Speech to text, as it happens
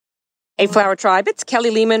Hey Flower Tribe, it's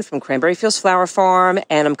Kelly Lehman from Cranberry Fields Flower Farm,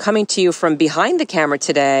 and I'm coming to you from behind the camera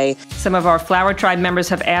today. Some of our Flower Tribe members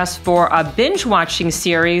have asked for a binge-watching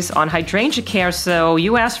series on Hydrangea Care, so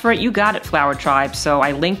you asked for it, you got it, Flower Tribe. So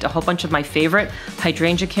I linked a whole bunch of my favorite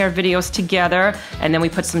Hydrangea Care videos together, and then we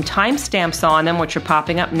put some timestamps on them, which are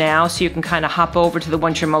popping up now, so you can kind of hop over to the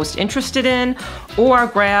ones you're most interested in, or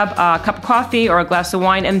grab a cup of coffee or a glass of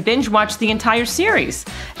wine and binge-watch the entire series.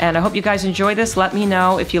 And I hope you guys enjoy this. Let me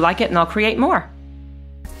know if you like it, and I'll create more.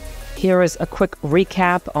 Here is a quick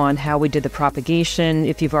recap on how we did the propagation.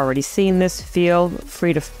 If you've already seen this, feel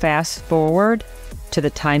free to fast forward to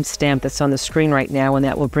the timestamp that's on the screen right now, and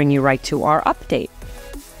that will bring you right to our update.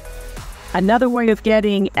 Another way of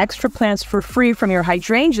getting extra plants for free from your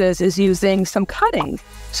hydrangeas is using some cutting.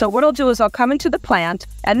 So what I'll do is I'll come into the plant,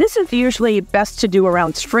 and this is usually best to do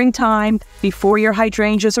around springtime before your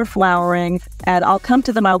hydrangeas are flowering, and I'll come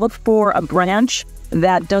to them, I'll look for a branch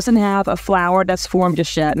that doesn't have a flower that's formed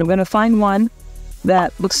just yet. And I'm going to find one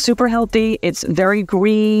that looks super healthy. It's very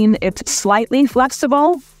green. It's slightly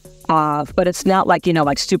flexible, but it's not like, you know,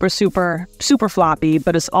 like super floppy,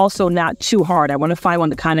 but it's also not too hard. I want to find one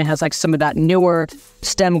that kind of has like some of that newer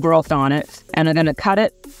stem growth on it. And I'm going to cut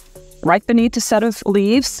it right beneath the set of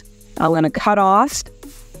leaves. I'm going to cut off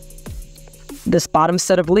this bottom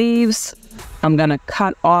set of leaves. I'm going to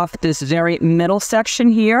cut off this very middle section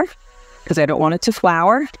here, because I don't want it to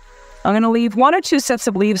flower. I'm going to leave 1 or 2 sets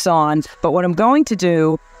of leaves on, but what I'm going to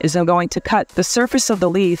do is I'm going to cut the surface of the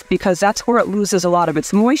leaf because that's where it loses a lot of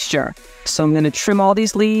its moisture. So I'm going to trim all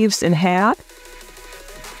these leaves in half.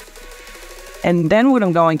 And then what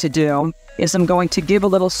I'm going to do is I'm going to give a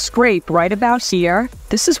little scrape right about here.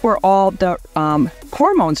 This is where all the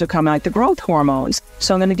hormones are coming, like the growth hormones.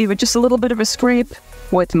 So I'm going to give it just a little bit of a scrape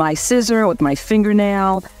with my scissor, with my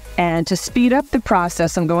fingernail. And to speed up the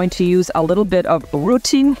process, I'm going to use a little bit of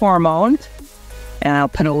rooting hormone. And I'll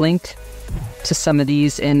put a link to some of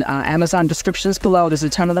these in Amazon descriptions below. There's a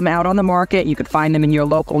ton of them out on the market. You could find them in your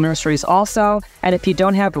local nurseries also. And if you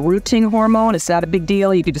don't have rooting hormone, it's not a big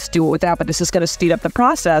deal. You could just do it without, but this is going to speed up the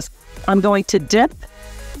process. I'm going to dip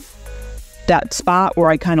that spot where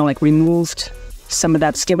I kind of like removed some of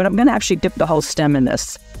that skin, but I'm going to actually dip the whole stem in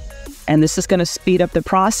this. And this is going to speed up the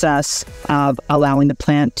process of allowing the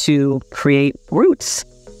plant to create roots.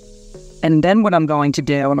 And then what I'm going to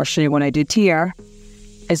do, and I'll show you what I did here,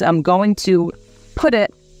 is I'm going to put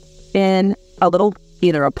it in a little,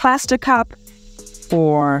 either a plastic cup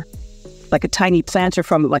or like a tiny planter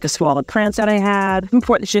from like a swallowed plant that I had.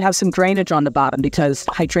 Important, it should have some drainage on the bottom because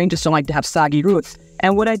hydrangeas don't like to have soggy roots.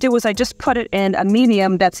 And what I did was I just put it in a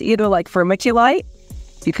medium that's either like vermiculite,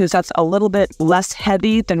 because that's a little bit less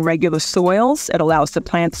heavy than regular soils. It allows the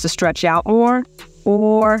plants to stretch out more,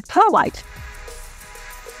 or perlite.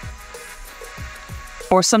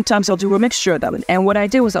 Or sometimes I'll do a mixture of them. And what I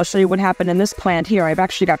do is I'll show you what happened in this plant here. I've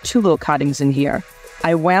actually got 2 little cuttings in here.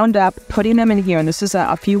 I wound up putting them in here, and this is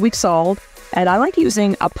a few weeks old. And I like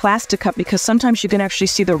using a plastic cup because sometimes you can actually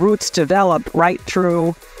see the roots develop right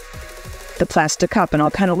through the plastic cup. And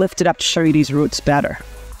I'll kind of lift it up to show you these roots better.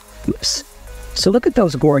 Oops. So look at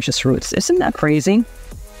those gorgeous roots. Isn't that crazy?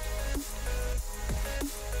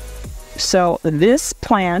 So this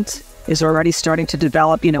plant is already starting to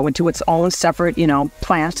develop, you know, into its own separate, you know,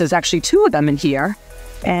 plant. There's actually 2 of them in here,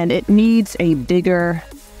 and it needs a bigger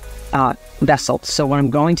vessel. So what I'm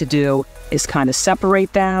going to do is kind of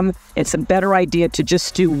separate them. It's a better idea to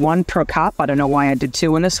just do 1 per cup. I don't know why I did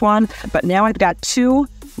 2 in this one, but now I've got 2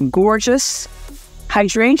 gorgeous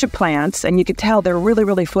hydrangea plants, and you can tell they're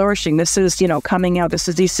really flourishing. This is, you know, coming out. This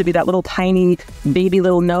used to be that little tiny baby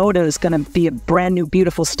little node, and it's going to be a brand new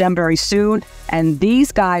beautiful stem very soon. And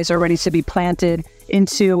these guys are ready to be planted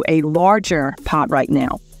into a larger pot right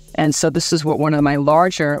now. And so this is what one of my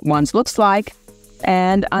larger ones looks like.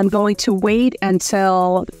 And I'm going to wait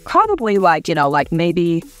until probably like, you know, like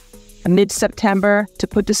maybe mid-September to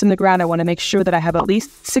put this in the ground. I want to make sure that I have at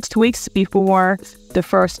least 6 weeks before the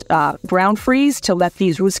first ground freeze to let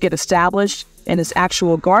these roots get established in this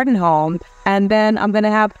actual garden home. And then I'm going to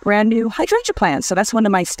have brand new hydrangea plants. So that's one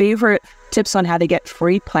of my favorite tips on how to get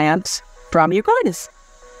free plants from your gardens.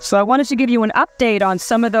 So I wanted to give you an update on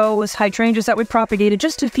some of those hydrangeas that we propagated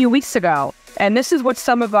just a few weeks ago. And this is what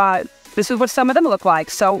some of them look like.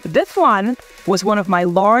 So this one was one of my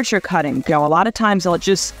larger cuttings. You know, a lot of times I'll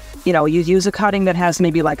just, you know, you use a cutting that has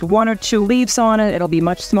maybe like 1 or 2 leaves on it. It'll be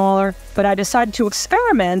much smaller. But I decided to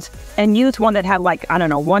experiment and use one that had like, I don't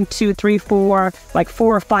know, 1, 2, 3, 4, like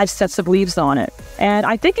 4 or 5 sets of leaves on it. And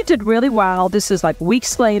I think it did really well. This is like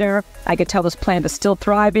weeks later. I could tell this plant is still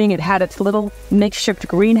thriving. It had its little makeshift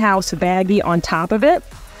greenhouse baggie on top of it.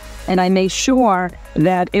 and I made sure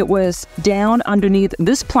that it was down underneath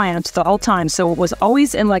this plant the whole time. So it was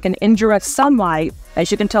always in like an indirect sunlight.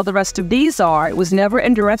 As you can tell, the rest of these are. It was never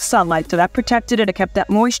in direct sunlight, so that protected it. It kept that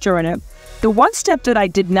moisture in it. The one step that I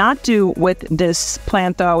did not do with this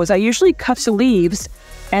plant, though, is I usually cut the leaves,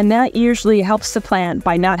 and that usually helps the plant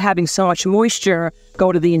by not having so much moisture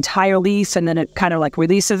go to the entire leaf, and then it kind of like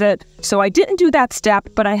releases it. So I didn't do that step,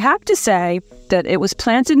 but I have to say that it was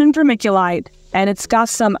planted in vermiculite, and it's got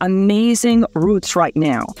some amazing roots right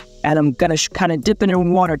now. And I'm going to kind of dip it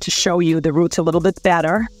in water to show you the roots a little bit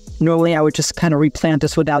better. Normally, I would just kind of replant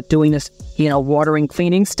this without doing this, watering,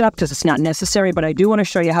 cleaning stuff, because it's not necessary. But I do want to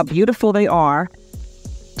show you how beautiful they are.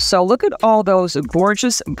 So look at all those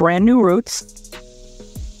gorgeous brand new roots.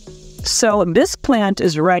 So this plant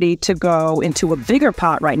is ready to go into a bigger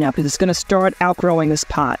pot right now because it's going to start outgrowing this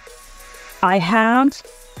pot. I have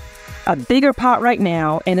a bigger pot right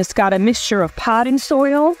now, and it's got a mixture of potting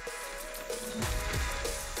soil,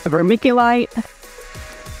 vermiculite,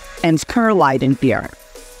 and perlite in here.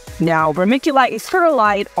 Now, vermiculite and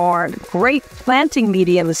perlite are great planting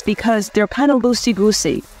mediums because they're kind of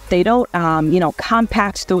loosey-goosey. They don't,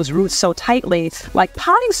 compact those roots so tightly like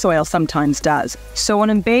potting soil sometimes does. So when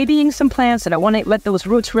I'm babying some plants and I want to let those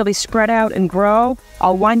roots really spread out and grow,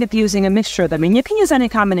 I'll wind up using a mixture of them. And you can use any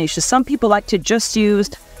combination. Some people like to just use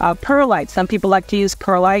perlite. Some people like to use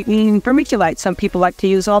perlite and vermiculite. Some people like to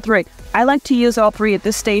use all three. I like to use all three at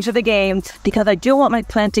this stage of the game because I do want my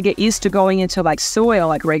plant to get used to going into like soil,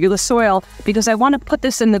 like regular soil, because I want to put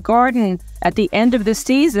this in the garden at the end of the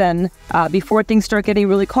season before things start getting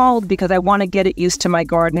really cold, because I want to get it used to my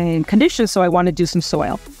gardening conditions, so I want to do some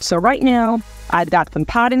soil. So right now, I've got some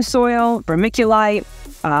potting soil, vermiculite,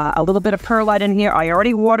 a little bit of perlite in here. I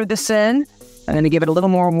already watered this in. I'm going to give it a little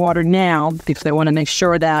more water now because I want to make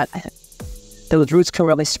sure that those roots can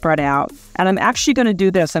really spread out. And I'm actually going to do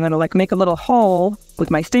this. I'm going to like make a little hole with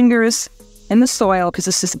my fingers in the soil because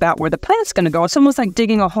this is about where the plant's going to go. It's almost like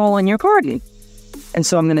digging a hole in your garden. And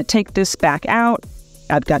so I'm going to take this back out.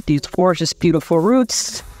 I've got these gorgeous, beautiful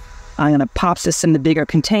roots. I'm going to pop this in the bigger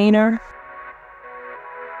container.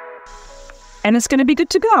 And it's going to be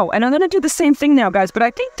good to go. And I'm going to do the same thing now, guys. But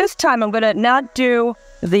I think this time I'm going to not do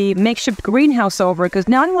the makeshift greenhouse over, because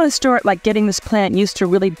now I want to start like getting this plant used to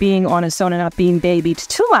really being on its own and not being babied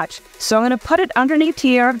too much. So I'm going to put it underneath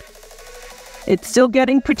here. It's still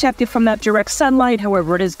getting protected from that direct sunlight.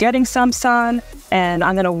 However, it is getting some sun. And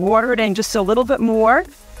I'm going to water it in just a little bit more.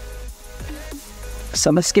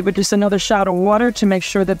 So let's give it just another shot of water to make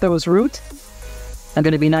sure that those roots are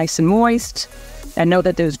going to be nice and moist. And know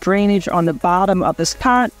that there's drainage on the bottom of this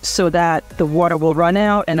pot so that the water will run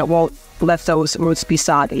out and it won't let those roots be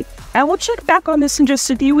soggy. And we'll check back on this in just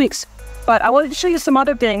a few weeks. But I wanted to show you some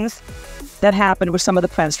other things that happened with some of the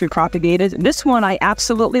plants we propagated. This one I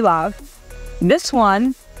absolutely love. This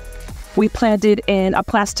one we planted in a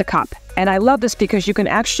plastic cup. And I love this because you can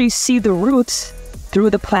actually see the roots through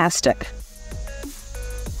the plastic.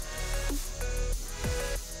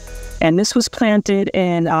 And this was planted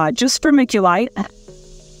in just vermiculite a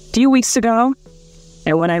few weeks ago.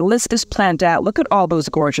 And when I list this plant out, look at all those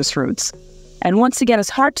gorgeous roots. And once again, it's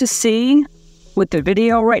hard to see with the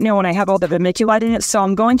video right now when I have all the vermiculite in it. So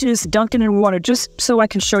I'm going to just dunk it in water just so I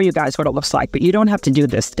can show you guys what it looks like. But you don't have to do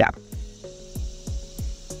this step.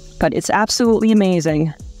 But it's absolutely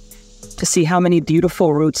amazing to see how many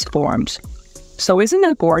beautiful roots formed. So isn't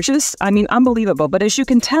that gorgeous? I mean, unbelievable. But as you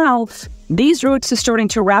can tell, these roots are starting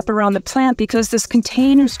to wrap around the plant because this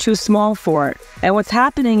container's too small for it. And what's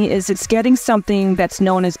happening is it's getting something that's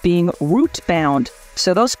known as being root bound.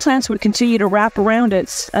 So those plants would continue to wrap around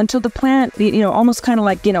it until the plant, almost kind of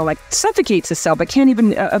like, like suffocates itself, but can't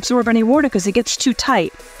even absorb any water because it gets too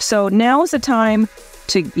tight. So now is the time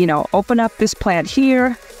to, open up this plant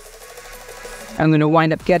here. I'm going to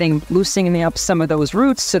wind up loosening up some of those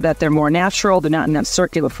roots so that they're more natural. They're not in that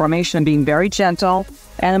circular formation. I'm being very gentle.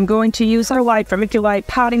 And I'm going to use our light vermiculite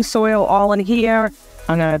potting soil all in here.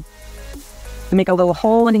 I'm going to make a little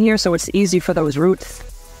hole in here so it's easy for those roots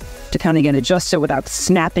to kind of get adjusted without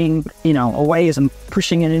snapping, away as I'm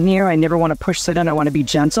pushing it in here. I never want to push it in. I want to be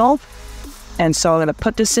gentle. And so I'm going to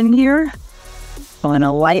put this in here. I'm going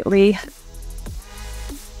to lightly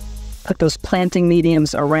put those planting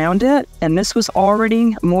mediums around it. And this was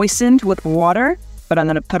already moistened with water, but I'm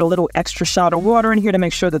going to put a little extra shot of water in here to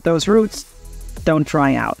make sure that those roots don't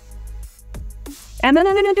dry out. And then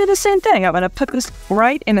I'm going to do the same thing. I'm going to put this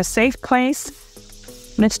right in a safe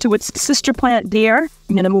place next to its sister plant there.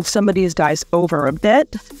 I'm going to move some of these guys over a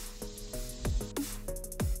bit.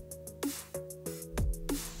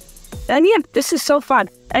 And yeah, this is so fun.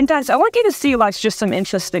 And guys, I want you to see just some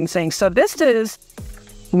interesting things. So this is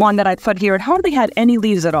one that I put here, it hardly had any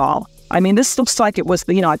leaves at all. I mean, this looks like it was,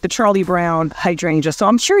 like the Charlie Brown hydrangea. So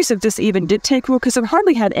I'm curious if this even did take root because it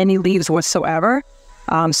hardly had any leaves whatsoever.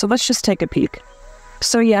 So let's just take a peek.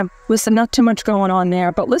 So yeah, listen, not too much going on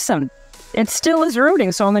there, but listen, it still is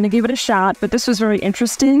rooting, so I'm going to give it a shot. But this was very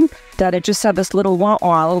interesting that it just had this little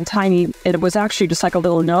little tiny, it was actually just like a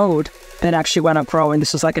little node that actually went up growing.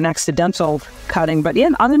 This was like an accidental cutting, but yeah,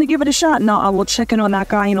 I'm going to give it a shot. Now I will check in on that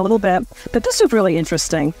guy in a little bit, but this was really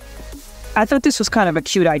interesting. I thought this was kind of a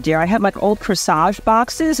cute idea. I had like old corsage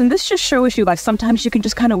boxes, and this just shows you like sometimes you can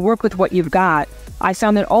just kind of work with what you've got. I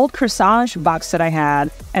found an old corsage box that I had,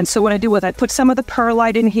 and so what I do was I put some of the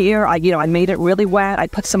perlite in here. I made it really wet. I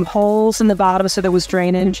put some holes in the bottom so there was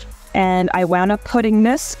drainage, and I wound up putting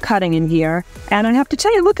this cutting in here. And I have to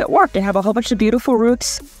tell you, look, it worked. I have a whole bunch of beautiful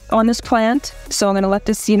roots on this plant, so I'm going to let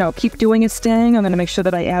this, keep doing its thing. I'm going to make sure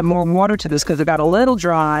that I add more water to this because it got a little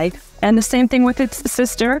dry, and the same thing with its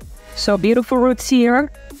sister. So beautiful roots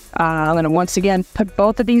here. I'm going to once again put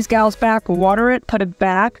both of these gals back, water it, put it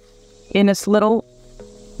back in this little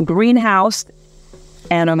greenhouse,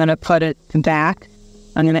 and I'm going to put it back.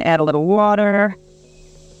 I'm going to add a little water,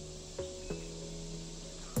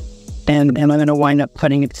 and I'm going to wind up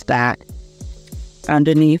putting it back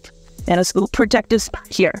underneath, and it's a little protective spot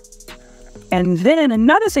here. And then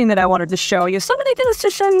another thing that I wanted to show you, so many things to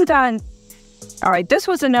show you done. All right, this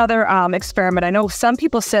was another experiment. I know some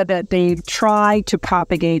people said that they try to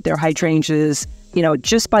propagate their hydrangeas,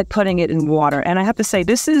 just by putting it in water. And I have to say,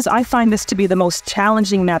 I find this to be the most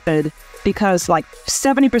challenging method because like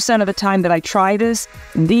 70% of the time that I try this,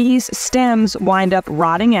 these stems wind up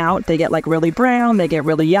rotting out. They get like really brown, they get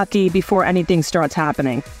really yucky before anything starts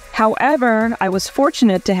happening. However, I was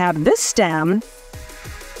fortunate to have this stem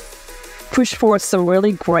push forth some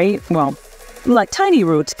really great, like tiny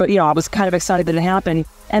roots, but I was kind of excited that it happened.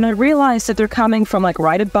 And I realized that they're coming from like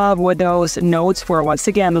right above where those nodes were, once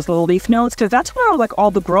again, those little leaf nodes, because that's where like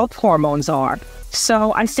all the growth hormones are.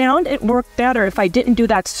 So I found it worked better if I didn't do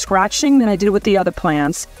that scratching than I did with the other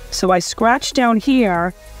plants. So I scratched down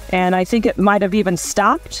here, and I think it might have even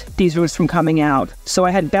stopped these roots from coming out. So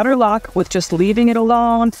I had better luck with just leaving it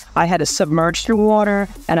alone. I had to submerge the water,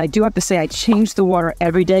 and I do have to say I changed the water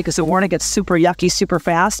every day because the water gets super yucky super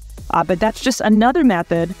fast. But that's just another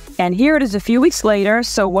method. And here it is a few weeks later.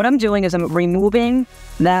 So what I'm doing is I'm removing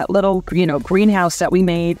that little, greenhouse that we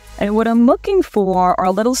made. And what I'm looking for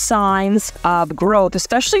are little signs of growth,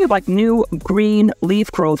 especially like new green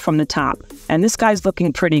leaf growth from the top. And this guy's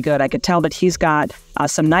looking pretty good. I could tell that he's got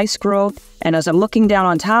some nice growth. And as I'm looking down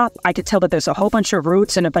on top, I could tell that there's a whole bunch of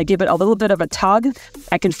roots. And if I give it a little bit of a tug,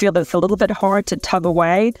 I can feel that it's a little bit hard to tug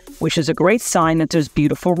away, which is a great sign that there's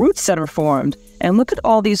beautiful roots that are formed. And look at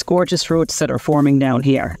all these gorgeous roots that are forming down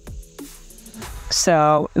here.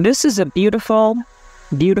 So this is a beautiful,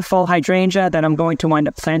 beautiful hydrangea that I'm going to wind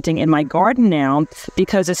up planting in my garden now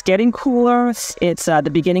because it's getting cooler. It's the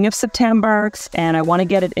beginning of September, and I want to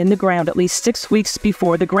get it in the ground at least 6 weeks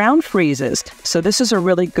before the ground freezes. So this is a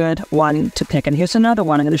really good one to pick. And here's another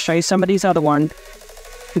one. I'm going to show you some of these other ones.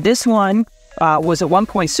 This one was at one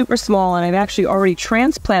point super small, and I've actually already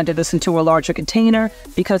transplanted this into a larger container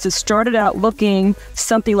because it started out looking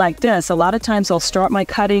something like this. A lot of times I'll start my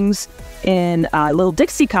cuttings in little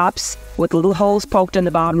Dixie cups with little holes poked in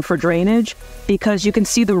the bottom for drainage because you can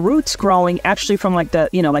see the roots growing actually from like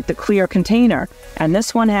the clear container. And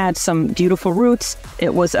this one had some beautiful roots.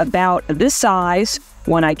 It was about this size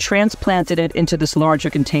when I transplanted it into this larger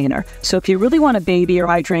container. So if you really want to baby your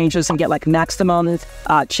hydrangeas and get like maximum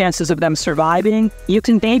chances of them surviving, you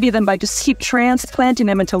can baby them by just keep transplanting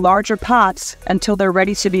them into larger pots until they're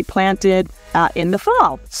ready to be planted in the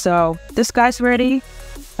fall. So this guy's ready.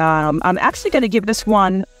 I'm actually going to give this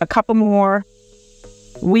one a couple more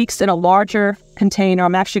weeks in a larger container.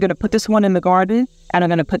 I'm actually going to put this one in the garden, and I'm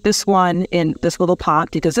going to put this one in this little pot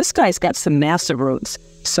because this guy's got some massive roots.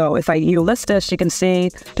 So if you lift this, you can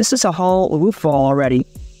see this is a whole root ball already.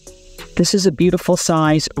 This is a beautiful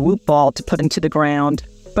size root ball to put into the ground.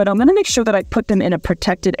 But I'm going to make sure that I put them in a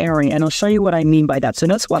protected area, and I'll show you what I mean by that. So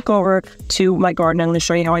let's walk over to my garden, and I'm going to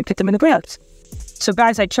show you how I put them in the ground. So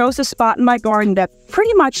guys, I chose a spot in my garden that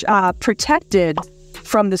pretty much protected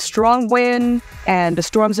from the strong wind and the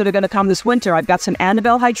storms that are going to come this winter. I've got some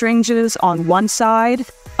Annabelle hydrangeas on one side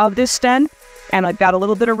of this stem, And I've got a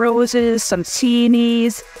little bit of roses, some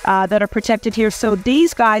peonies that are protected here. So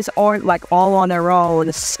these guys aren't like all on their own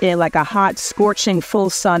in like a hot, scorching, full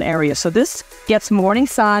sun area. So this gets morning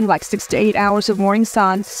sun, like 6 to 8 hours of morning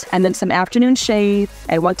sun, and then some afternoon shade.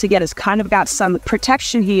 And once again, it's kind of got some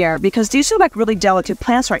protection here because these are like really delicate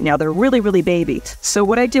plants right now. They're really, really babied. So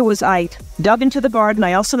what I did was I dug into the garden.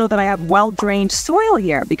 I also know that I have well-drained soil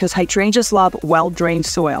here because hydrangeas love well-drained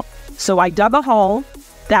soil. So I dug a hole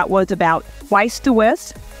that was about twice the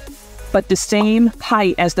width, but the same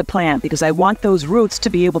height as the plant because I want those roots to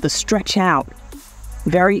be able to stretch out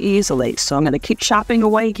very easily. So I'm going to keep chopping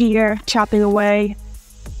away here, chopping away.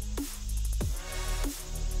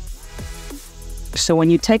 So when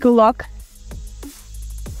you take a look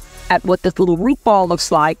at what this little root ball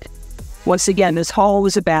looks like, once again, this hole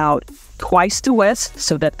is about twice the width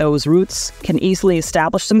so that those roots can easily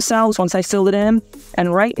establish themselves once I fill it in.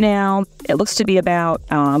 And right now, it looks to be about,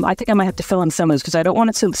 I think I might have to fill in some of this because I don't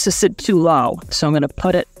want it to sit too low. So I'm going to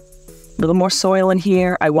put a little more soil in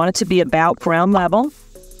here. I want it to be about ground level.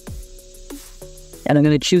 And I'm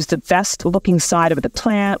going to choose the best looking side of the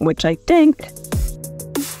plant, which I think.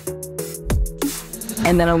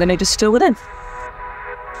 And then I'm going to just fill it in.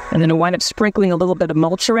 And then I'll wind up sprinkling a little bit of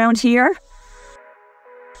mulch around here.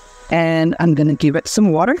 And I'm going to give it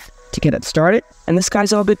some water to get it started. And this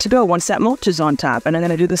guy's all good to go once that mulch is on top. And I'm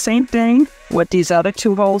going to do the same thing with these other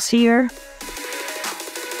two holes here.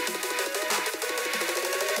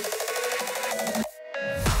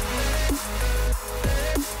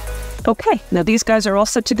 Okay, now these guys are all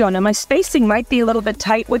set to go. Now my spacing might be a little bit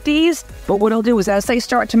tight with these, but what I'll do is as they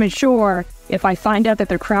start to mature, if I find out that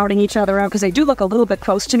they're crowding each other out, because they do look a little bit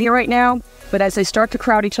close to me right now, but as they start to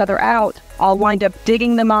crowd each other out, I'll wind up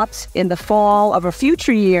digging them up in the fall of a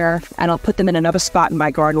future year, and I'll put them in another spot in my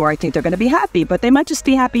garden where I think they're going to be happy, but they might just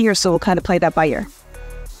be happy here, so we'll kind of play that by ear.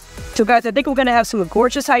 So guys, I think we're going to have some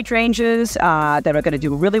gorgeous hydrangeas that are going to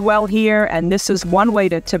do really well here. And this is one way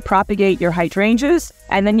to propagate your hydrangeas.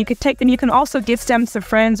 And then you can take them, you can also give stems to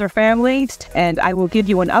friends or family. And I will give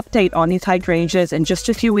you an update on these hydrangeas in just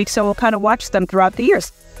a few weeks. So we'll kind of watch them throughout the years.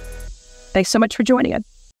 Thanks so much for joining us.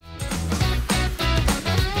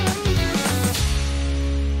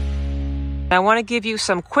 I want to give you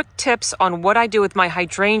some quick tips on what I do with my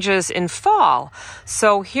hydrangeas in fall.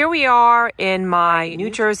 So here we are in my New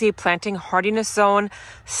Jersey Planting Hardiness Zone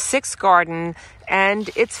 6 garden, and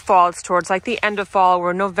it's fall. It's towards like the end of fall.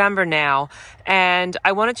 We're November now. And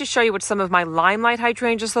I wanted to show you what some of my limelight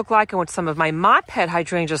hydrangeas look like and what some of my mop head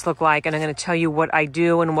hydrangeas look like. And I'm going to tell you what I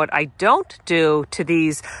do and what I don't do to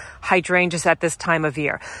these hydrangeas at this time of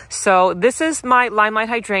year. So this is my limelight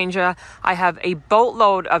hydrangea. I have a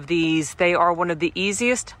boatload of these. They are one of the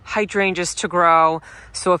easiest hydrangeas to grow.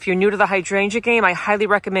 So if you're new to the hydrangea game, I highly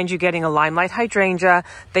recommend you getting a limelight hydrangea.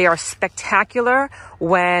 They are spectacular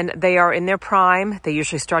when they are in their prime. They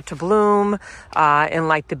usually start to bloom in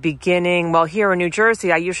like the beginning. Well, here in New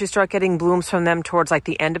Jersey, I usually start getting blooms from them towards like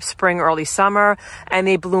the end of spring, early summer, and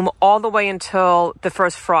they bloom all the way until the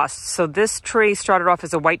first frost. So this tree started off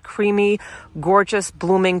as a white, creamy, gorgeous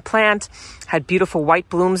blooming plant, had beautiful white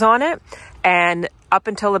blooms on it, and up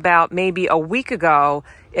until about maybe a week ago,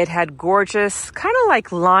 it had gorgeous, kind of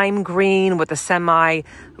like lime green with a semi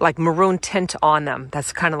like maroon tint on them.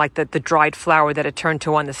 That's kind of like the dried flower that it turned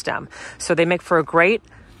to on the stem. So they make for a great,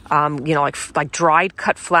 like dried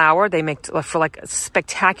cut flower. They make for like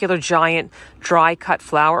spectacular giant dry cut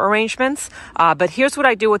flower arrangements. But here's what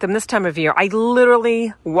I do with them this time of year. I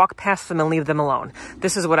literally walk past them and leave them alone.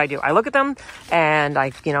 This is what I do. I look at them and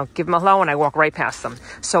I, give them a hello and I walk right past them.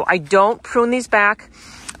 So I don't prune these back.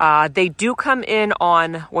 They do come in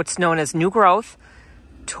on what's known as new growth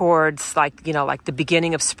towards like the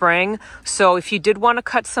beginning of spring. So if you did want to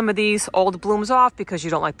cut some of these old blooms off because you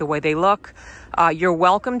don't like the way they look, you're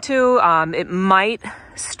welcome to. It might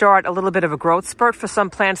start a little bit of a growth spurt for some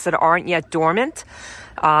plants that aren't yet dormant.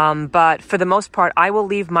 But for the most part, I will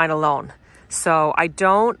leave mine alone. So I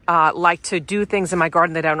don't like to do things in my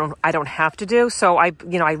garden that I don't have to do. So I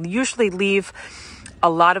usually leave a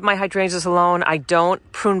lot of my hydrangeas alone. I don't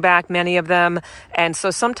prune back many of them. And so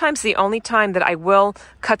sometimes the only time that I will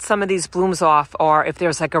cut some of these blooms off are if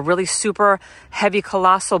there's like a really super heavy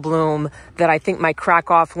colossal bloom that I think might crack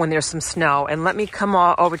off when there's some snow. And let me come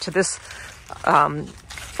over to this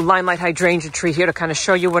limelight hydrangea tree here to kind of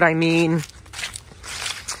show you what I mean.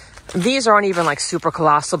 These aren't even like super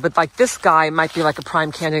colossal, but like this guy might be like a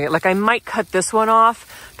prime candidate. Like I might cut this one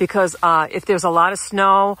off because if there's a lot of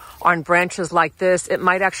snow on branches like this, it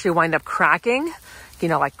might actually wind up cracking,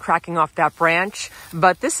 like cracking off that branch.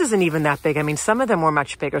 But this isn't even that big. I mean, some of them were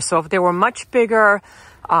much bigger. So if they were much bigger,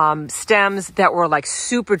 stems that were like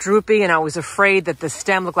super droopy, and I was afraid that the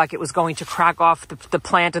stem looked like it was going to crack off the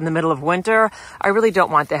plant in the middle of winter. I really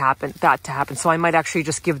don't want that to happen. So I might actually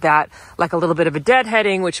just give that like a little bit of a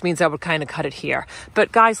deadheading, which means I would kind of cut it here.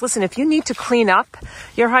 But guys, listen, if you need to clean up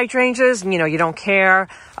your hydrangeas, and, you don't care,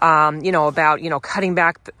 about, cutting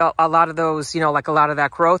back a lot of those, like a lot of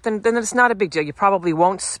that growth, then it's not a big deal. You probably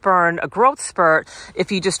won't spurn a growth spurt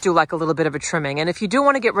if you just do like a little bit of a trimming. And if you do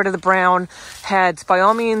want to get rid of the brown heads, by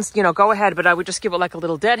all means, go ahead, but I would just give it like a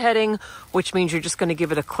little deadheading, which means you're just going to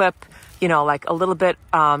give it a clip, like a little bit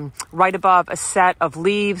right above a set of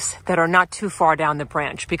leaves that are not too far down the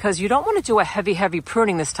branch, because you don't want to do a heavy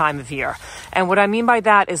pruning this time of year. And what I mean by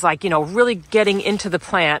that is like, really getting into the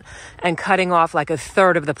plant and cutting off like a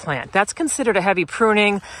third of the plant. That's considered a heavy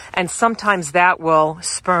pruning, and sometimes that will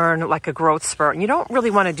spurn like a growth spurt. And you don't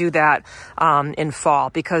really want to do that in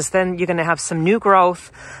fall, because then you're going to have some new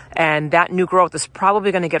growth, and that new growth is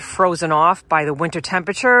probably going to get frozen off by the winter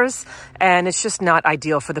temperatures, and it's just not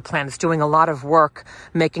ideal for the plant. It's doing a lot of work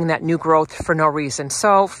making that new growth for no reason.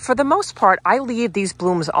 So for the most part, I leave these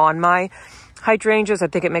blooms on my hydrangeas. I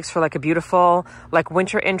think it makes for like a beautiful like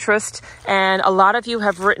winter interest. And a lot of you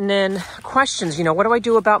have written in questions, what do I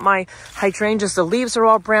do about my hydrangeas? The leaves are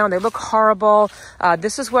all brown. They look horrible.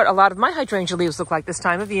 This is what a lot of my hydrangea leaves look like this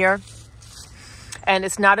time of year. And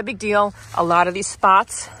it's not a big deal. A lot of these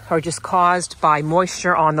spots are just caused by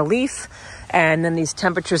moisture on the leaf. And then these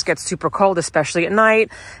temperatures get super cold, especially at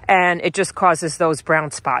night. And it just causes those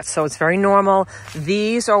brown spots. So it's very normal.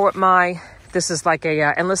 These are what this is like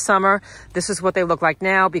a endless summer. This is what they look like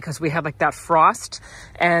now because we have like that frost.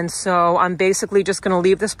 And so I'm basically just going to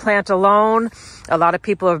leave this plant alone. A lot of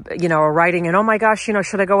people are writing in, oh my gosh,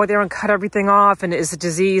 should I go there and cut everything off? And is it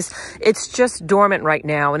disease? It's just dormant right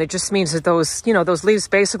now. And it just means that those leaves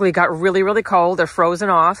basically got really cold. They're frozen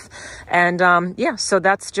off. And so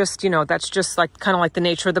that's just like kind of like the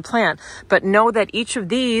nature of the plant. But know that each of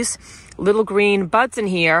these little green buds in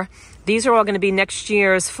here, these are all going to be next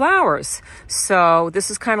year's flowers. So this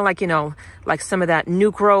is kind of like, like some of that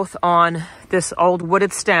new growth on this old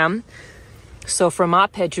wooded stem. So from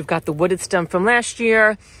mop-head, you've got the wooded stem from last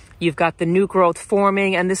year. You've got the new growth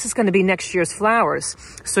forming, and this is going to be next year's flowers.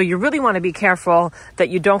 So you really want to be careful that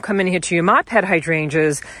you don't come in here to your mop-head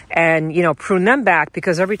hydrangeas and, prune them back,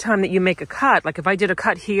 because every time that you make a cut, like if I did a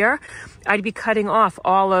cut here, I'd be cutting off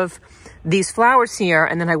all of these flowers here,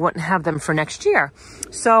 and then I wouldn't have them for next year.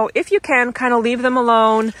 So if you can, kind of leave them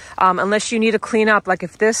alone, unless you need to clean up. Like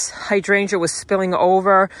if this hydrangea was spilling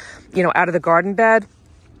over, out of the garden bed,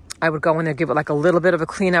 I would go in there, give it like a little bit of a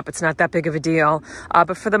cleanup. It's not that big of a deal.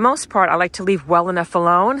 But for the most part, I like to leave well enough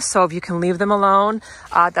alone. So if you can leave them alone,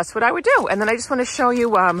 that's what I would do. And then I just want to show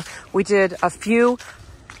you, we did a few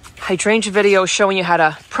hydrangea videos showing you how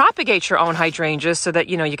to propagate your own hydrangeas so that,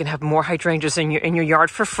 you can have more hydrangeas in your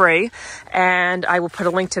yard for free. And I will put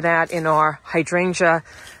a link to that in our hydrangea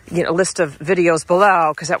list of videos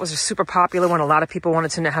below, because that was a super popular one. A lot of people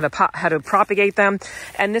wanted to know how to propagate them.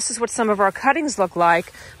 And this is what some of our cuttings look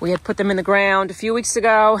like. We had put them in the ground a few weeks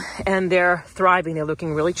ago, and they're thriving. They're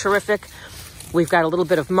looking really terrific. We've got a little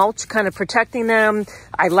bit of mulch kind of protecting them.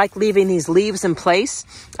 I like leaving these leaves in place.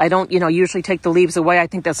 I don't, usually take the leaves away. I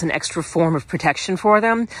think that's an extra form of protection for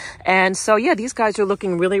them. And so, yeah, these guys are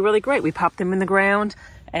looking really great. We popped them in the ground,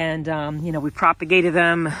 and, we propagated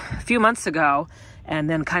them a few months ago, and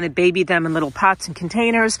then kind of babied them in little pots and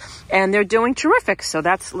containers, and they're doing terrific. So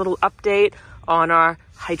that's a little update on our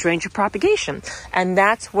hydrangea propagation. And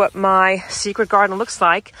that's what my secret garden looks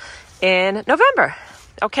like in November.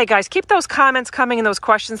 Okay, guys, keep those comments coming and those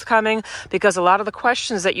questions coming, because a lot of the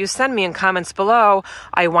questions that you send me in comments below,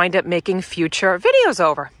 I wind up making future videos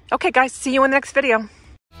over. Okay, guys, see you in the next video.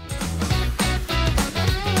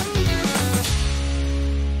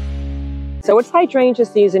 So it's hydrangea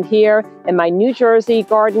season here in my New Jersey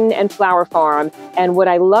garden and flower farm. And what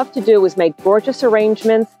I love to do is make gorgeous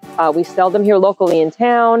arrangements. We sell them here locally in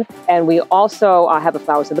town. And we also have a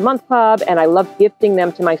Flowers of the Month Club. And I love gifting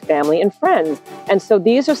them to my family and friends. And so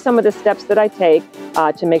these are some of the steps that I take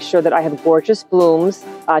to make sure that I have gorgeous blooms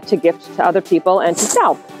to gift to other people and to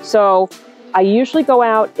sell. So I usually go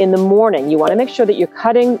out in the morning. You want to make sure that you're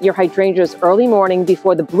cutting your hydrangeas early morning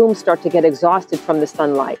before the blooms start to get exhausted from the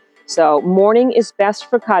sunlight. So morning is best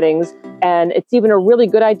for cuttings, and it's even a really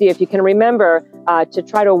good idea if you can remember to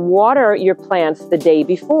try to water your plants the day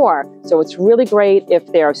before. So it's really great if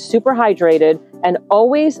they're super hydrated, and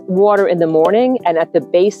always water in the morning and at the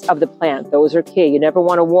base of the plant. Those are key. You never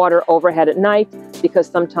want to water overhead at night, because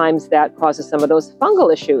sometimes that causes some of those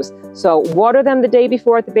fungal issues. So water them the day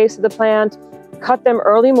before at the base of the plant. cut them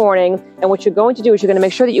early morning, and what you're going to do is you're going to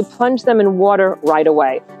make sure that you plunge them in water right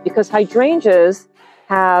away, because hydrangeas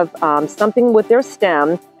have something with their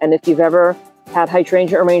stem, and if you've ever had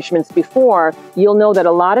hydrangea arrangements before, you'll know that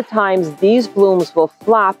a lot of times these blooms will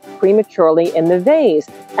flop prematurely in the vase,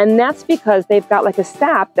 and that's because they've got like a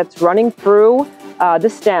sap that's running through the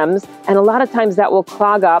stems, and a lot of times that will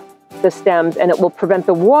clog up the stems and it will prevent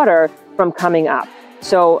the water from coming up.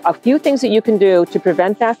 So a few things that you can do to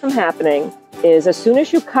prevent that from happening is, as soon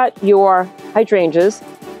as you cut your hydrangeas,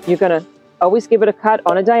 you're going to always give it a cut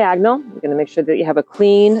on a diagonal. You're going to make sure that you have a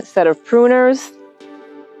clean set of pruners.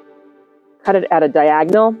 Cut it at a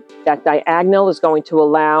diagonal. That diagonal is going to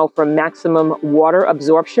allow for maximum water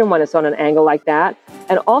absorption when it's on an angle like that.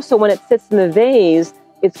 And also when it sits in the vase,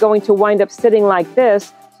 it's going to wind up sitting like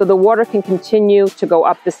this, so the water can continue to go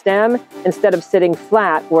up the stem instead of sitting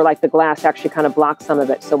flat where like the glass actually kind of blocks some of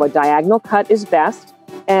it. So a diagonal cut is best.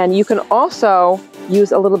 And you can also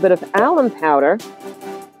use a little bit of alum powder.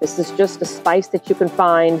 This is just a spice that you can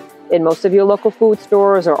find in most of your local food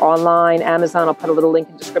stores or online, Amazon. I'll put a little link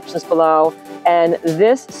in descriptions below. And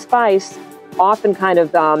this spice often kind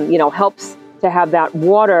of, helps to have that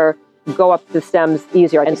water go up the stems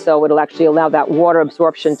easier. And so it'll actually allow that water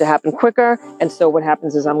absorption to happen quicker. And so what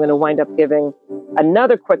happens is I'm going to wind up giving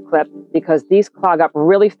another quick clip, because these clog up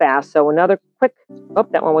really fast. So another quick, oh,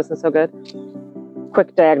 that one wasn't so good.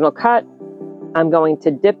 Quick diagonal cut. I'm going to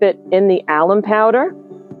dip it in the alum powder.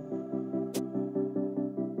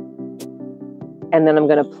 And then I'm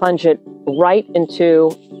going to plunge it right into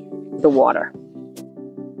the water.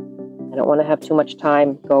 I don't want to have too much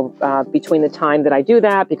time go between the time that I do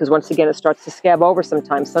that, because once again, it starts to scab over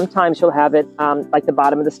sometimes. Sometimes you'll have it like the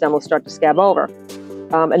bottom of the stem will start to scab over.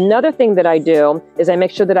 Another thing that I do is I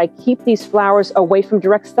make sure that I keep these flowers away from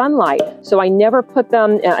direct sunlight. So I never put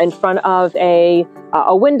them in front of a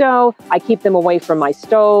window. I keep them away from my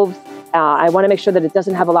stoves. I want to make sure that it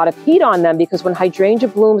doesn't have a lot of heat on them, because when hydrangea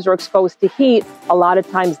blooms are exposed to heat, a lot of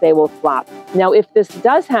times they will flop. Now, if this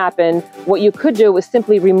does happen, what you could do is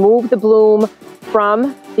simply remove the bloom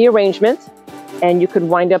from the arrangement, and you could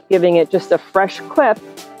wind up giving it just a fresh clip,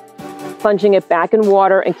 plunging it back in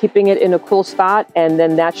water and keeping it in a cool spot, and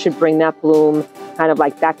then that should bring that bloom kind of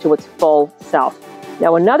like back to its full self.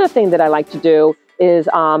 Now, another thing that I like to do is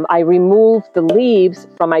I remove the leaves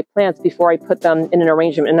from my plants before I put them in an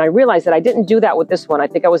arrangement. And I realized that I didn't do that with this one. I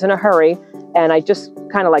think I was in a hurry, and I just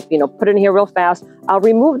kind of like, put it in here real fast. I'll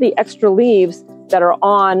remove the extra leaves that are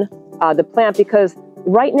on the plant, because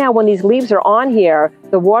right now when these leaves are on here,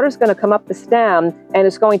 the water's going to come up the stem and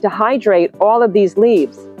it's going to hydrate all of these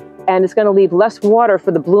leaves. And it's going to leave less water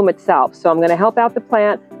for the bloom itself. So I'm going to help out the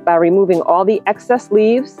plant by removing all the excess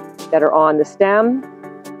leaves that are on the stem.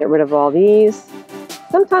 Get rid of all these.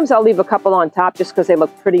 Sometimes I'll leave a couple on top just because they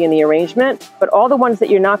look pretty in the arrangement, but all the ones that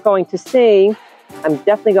you're not going to see, I'm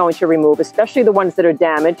definitely going to remove, especially the ones that are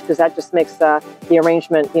damaged, because that just makes the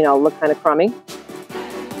arrangement, look kind of crummy.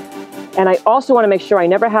 And I also want to make sure I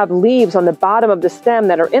never have leaves on the bottom of the stem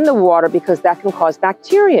that are in the water, because that can cause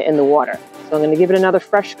bacteria in the water. So I'm going to give it another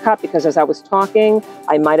fresh cut, because as I was talking,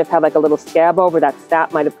 I might have had like a little scab over. That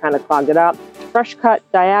sap might have kind of clogged it up. Fresh cut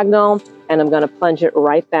diagonal, and I'm going to plunge it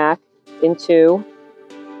right back into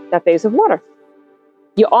that vase of water.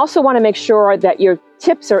 You also want to make sure that your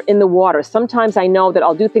tips are in the water. Sometimes I know that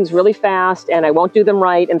I'll do things really fast and I won't do them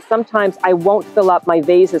right, and sometimes I won't fill up my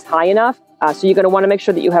vases high enough. So you're going to want to make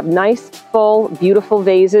sure that you have nice, full, beautiful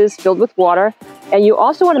vases filled with water. And you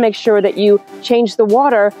also want to make sure that you change the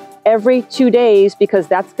water every 2 days, because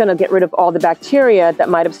that's going to get rid of all the bacteria that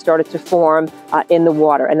might have started to form in the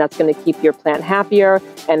water. And that's going to keep your plant happier,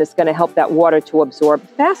 and it's going to help that water to absorb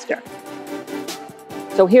faster.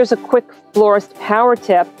 So here's a quick florist power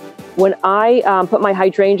tip. When I put my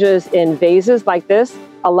hydrangeas in vases like this,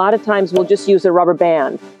 a lot of times we'll just use a rubber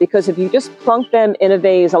band, because if you just plunk them in a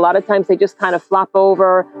vase, a lot of times they just kind of flop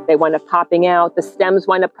over, they wind up popping out, the stems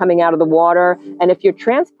wind up coming out of the water, and if you're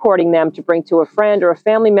transporting them to bring to a friend or a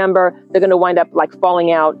family member, they're going to wind up like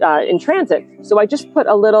falling out in transit. So I just put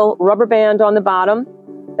a little rubber band on the bottom.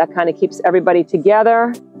 That kind of keeps everybody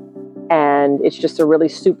together, and it's just a really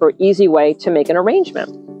super easy way to make an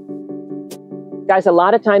arrangement. Guys, a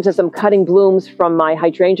lot of times as I'm cutting blooms from my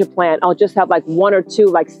hydrangea plant, I'll just have like 1 or 2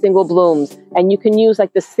 like single blooms, and you can use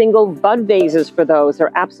like the single bud vases for those.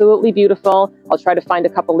 They're absolutely beautiful. I'll try to find a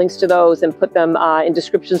couple links to those and put them in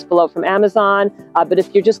descriptions below from Amazon. But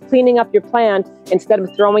if you're just cleaning up your plant, instead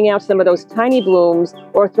of throwing out some of those tiny blooms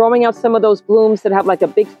or throwing out some of those blooms that have like a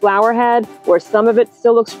big flower head where some of it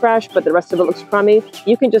still looks fresh but the rest of it looks crummy,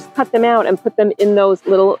 you can just cut them out and put them in those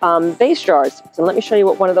little vase jars. So let me show you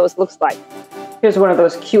what one of those looks like. Here's one of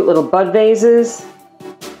those cute little bud vases.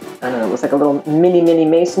 I don't know, it looks like a little mini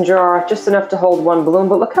mason jar, just enough to hold one bloom,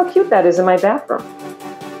 but look how cute that is in my bathroom.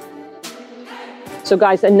 So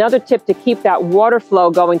guys, another tip to keep that water flow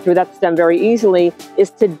going through that stem very easily is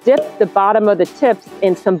to dip the bottom of the tips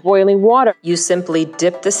in some boiling water. You simply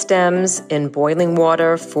dip the stems in boiling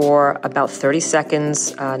water for about 30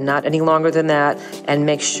 seconds, not any longer than that, and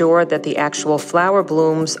make sure that the actual flower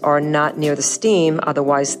blooms are not near the steam,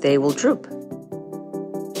 otherwise they will droop.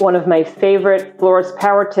 One of my favorite florist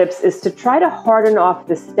power tips is to try to harden off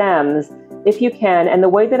the stems if you can, and the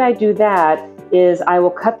way that I do that is I will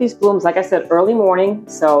cut these blooms, like I said, early morning,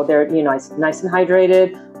 so they're nice and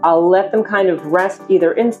hydrated. I'll let them kind of rest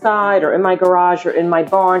either inside or in my garage or in my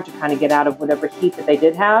barn to kind of get out of whatever heat that they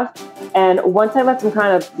did have. And once I let them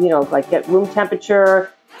kind of, like get room temperature,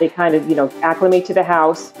 they kind of, acclimate to the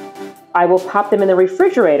house, I will pop them in the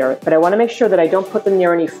refrigerator, but I want to make sure that I don't put them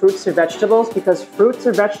near any fruits or vegetables, because fruits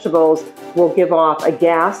or vegetables will give off a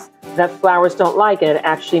gas that flowers don't like, and it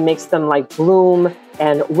actually makes them like bloom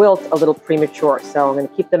and wilt a little premature. So I'm going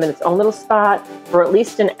to keep them in its own little spot for at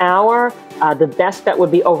least an hour. The best bet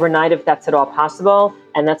would be overnight if that's at all possible,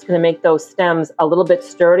 and that's going to make those stems a little bit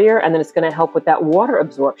sturdier, and then it's going to help with that water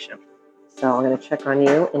absorption. So I'm going to check on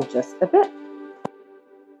you in just a bit.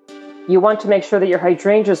 You want to make sure that your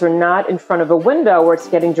hydrangeas are not in front of a window where it's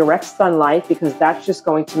getting direct sunlight, because that's just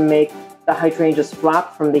going to make the hydrangeas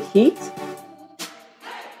flop from the heat.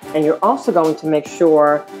 And you're also going to make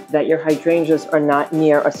sure that your hydrangeas are not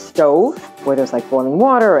near a stove where there's like boiling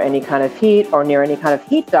water or any kind of heat, or near any kind of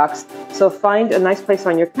heat ducts. So find a nice place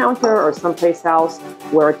on your counter or someplace else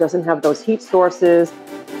where it doesn't have those heat sources.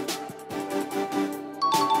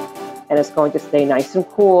 And it's going to stay nice and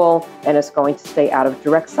cool, and it's going to stay out of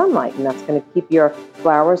direct sunlight. And that's going to keep your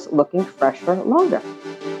flowers looking fresher longer.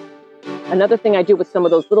 Another thing I do with some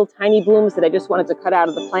of those little tiny blooms that I just wanted to cut out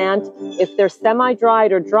of the plant, if they're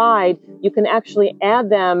semi-dried or dried, you can actually add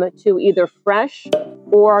them to either fresh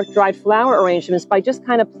or dried flower arrangements by just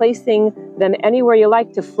kind of placing them anywhere you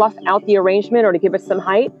like to fluff out the arrangement or to give it some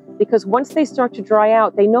height. Because once they start to dry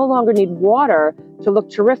out, they no longer need water to look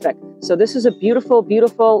terrific. So this is a beautiful,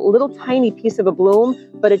 beautiful little tiny piece of a bloom,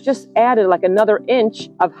 but it just added like another inch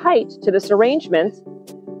of height to this arrangement,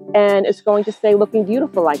 and it's going to stay looking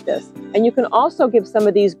beautiful like this. And you can also give some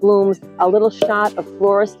of these blooms a little shot of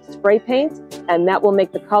florist spray paint, and that will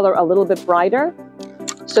make the color a little bit brighter.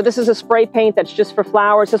 So this is a spray paint that's just for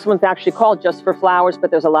flowers. This one's actually called Just for Flowers,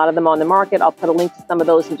 but there's a lot of them on the market. I'll put a link to some of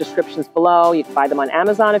those in descriptions below. You can buy them on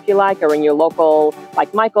Amazon if you like, or in your local,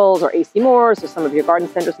 like Michael's or AC Moore's, or some of your garden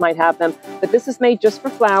centers might have them. But this is made just for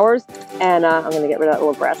flowers, and I'm going to get rid of that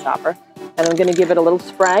little grasshopper. And I'm going to give it a little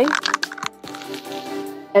spray.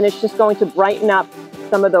 And it's just going to brighten up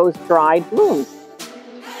some of those dried blooms.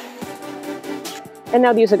 And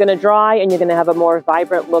now these are going to dry, and you're going to have a more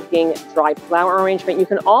vibrant looking dried flower arrangement. You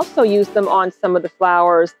can also use them on some of the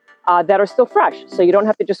flowers that are still fresh. So you don't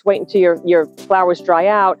have to just wait until your flowers dry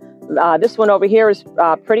out. This one over here is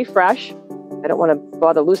pretty fresh. I don't want to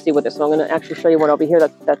bother Lucy with this, so I'm going to actually show you one over here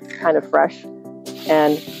that's kind of fresh.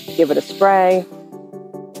 And give it a spray.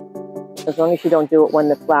 As long as you don't do it when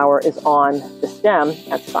the flower is on the stem,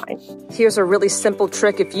 that's fine. Here's a really simple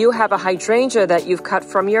trick. If you have a hydrangea that you've cut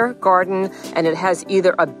from your garden and it has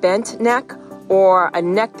either a bent neck or a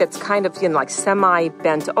neck that's kind of like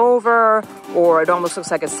semi-bent over, or it almost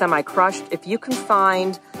looks like it's semi-crushed, if you can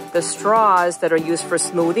find the straws that are used for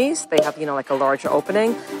smoothies, they have, like a larger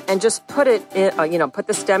opening, and just put it in, put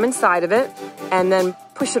the stem inside of it and then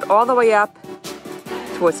push it all the way up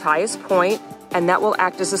to its highest point. And that will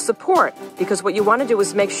act as a support, because what you want to do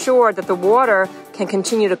is make sure that the water can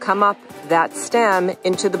continue to come up that stem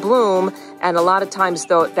into the bloom. And a lot of times,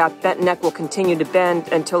 though, that bent neck will continue to bend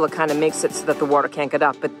until it kind of makes it so that the water can't get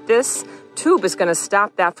up. But this tube is going to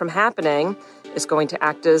stop that from happening. It's going to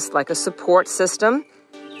act as like a support system.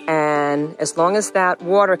 And as long as that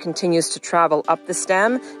water continues to travel up the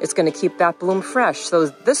stem, it's going to keep that bloom fresh. So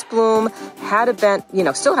this bloom had a bent,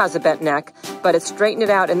 still has a bent neck, but it's straightened it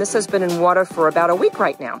out. And this has been in water for about a week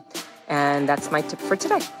right now. And that's my tip for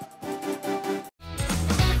today.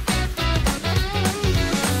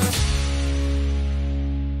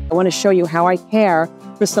 I want to show you how I care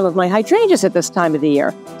for some of my hydrangeas at this time of the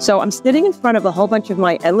year. So I'm sitting in front of a whole bunch of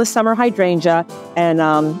my endless summer hydrangea, and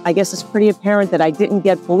I guess it's pretty apparent that I didn't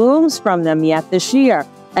get blooms from them yet this year.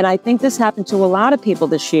 And I think this happened to a lot of people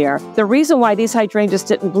this year. The reason why these hydrangeas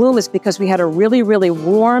didn't bloom is because we had a really, really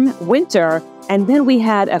warm winter, and then we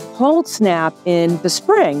had a cold snap in the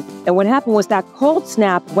spring. And what happened was that cold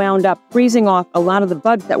snap wound up freezing off a lot of the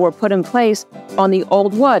buds that were put in place on the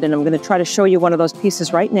old wood. And I'm going to try to show you one of those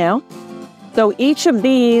pieces right now. So each of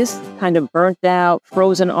these kind of burnt out,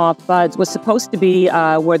 frozen off buds was supposed to be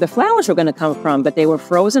where the flowers were going to come from, but they were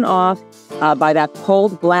frozen off by that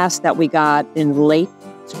cold blast that we got in late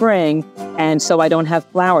spring. And so I don't have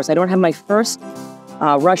flowers. I don't have my first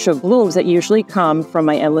rush of blooms that usually come from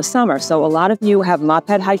my endless summer. So a lot of you have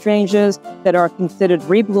mop-head hydrangeas that are considered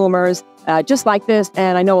rebloomers, just like this.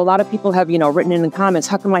 And I know a lot of people have, written in the comments,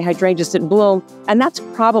 how come my hydrangeas didn't bloom? And that's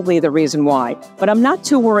probably the reason why. But I'm not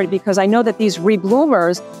too worried because I know that these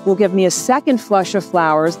rebloomers will give me a second flush of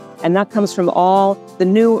flowers. And that comes from all the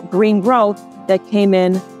new green growth that came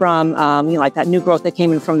in from, like that new growth that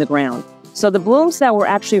came in from the ground. So the blooms that were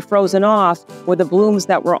actually frozen off were the blooms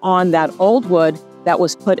that were on that old wood that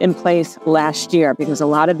was put in place last year, because a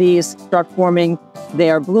lot of these start forming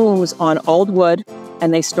their blooms on old wood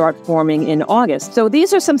and they start forming in August. So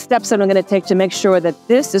these are some steps that I'm going to take to make sure that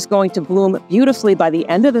this is going to bloom beautifully by the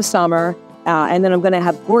end of the summer. And then I'm going to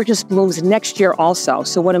have gorgeous blooms next year also.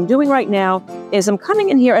 So what I'm doing right now is I'm coming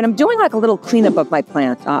in here and I'm doing like a little cleanup of my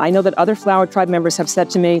plant. I know that other Flower Tribe members have said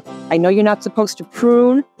to me, I know you're not supposed to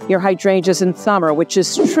prune your hydrangeas in summer, which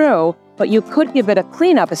is true, but you could give it a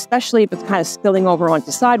cleanup, especially if it's kind of spilling over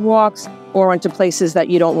onto sidewalks or onto places that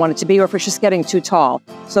you don't want it to be, or if it's just getting too tall.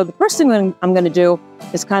 So the first thing I'm going to do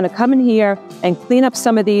is kind of come in here and clean up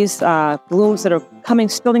some of these blooms that are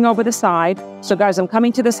spilling over the side. So guys, I'm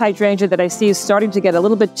coming to this hydrangea that I see is starting to get a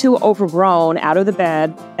little bit too overgrown out of the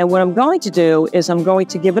bed. And what I'm going to do is I'm going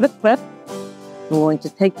to give it a clip. I'm going to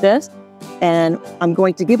take this and I'm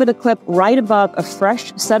going to give it a clip right above a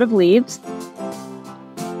fresh set of leaves.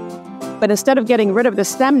 But instead of getting rid of the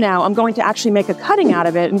stem now, I'm going to actually make a cutting out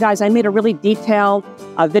of it. And guys, I made a really detailed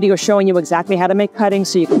video showing you exactly how to make cuttings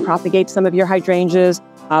so you can propagate some of your hydrangeas.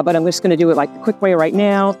 But I'm just going to do it like the quick way right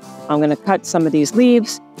now. I'm going to cut some of these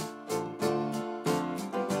leaves.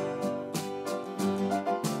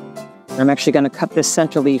 I'm actually going to cut this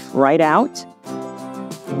center leaf right out.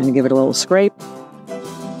 I'm going to give it a little scrape.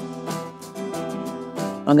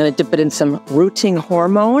 I'm going to dip it in some rooting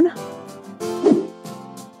hormone.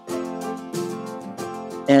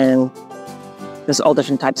 And there's all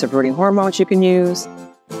different types of rooting hormones you can use.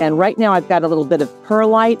 And right now I've got a little bit of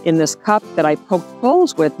perlite in this cup that I poked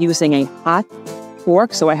holes with using a hot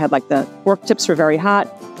fork. So I had like the fork tips were very hot.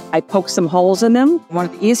 I poked some holes in them. One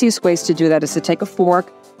of the easiest ways to do that is to take a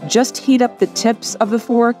fork, just heat up the tips of the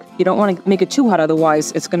fork. You don't want to make it too hot,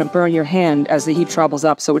 otherwise it's going to burn your hand as the heat travels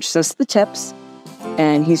up. So it's just the tips.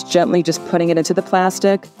 And he's gently just putting it into the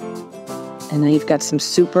plastic. And then you've got some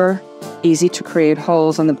super easy to create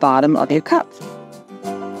holes on the bottom of your cup.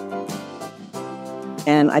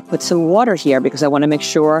 And I put some water here because I want to make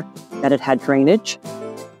sure that it had drainage.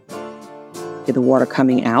 Get the water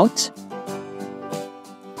coming out.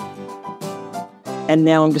 And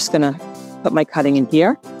now I'm just going to put my cutting in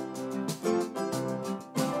here.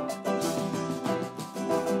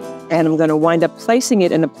 And I'm going to wind up placing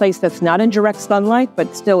it in a place that's not in direct sunlight,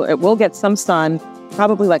 but still it will get some sun,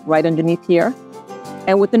 probably like right underneath here.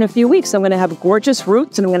 And within a few weeks, I'm going to have gorgeous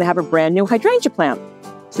roots and I'm going to have a brand new hydrangea plant.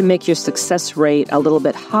 To make your success rate a little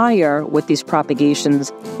bit higher with these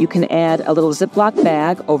propagations, you can add a little Ziploc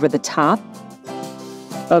bag over the top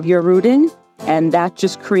of your rooting, and that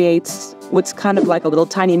just creates what's kind of like a little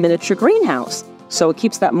tiny miniature greenhouse. So it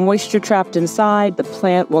keeps that moisture trapped inside. The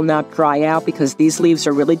plant will not dry out because these leaves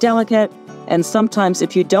are really delicate, and sometimes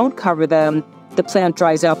if you don't cover them, the plant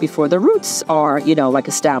dries out before the roots are, like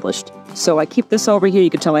established. So I keep this over here. You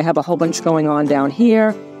can tell I have a whole bunch going on down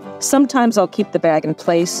here. Sometimes I'll keep the bag in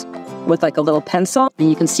place with like a little pencil,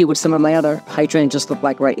 and you can see what some of my other hydrangeas look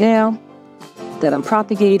like right now that I'm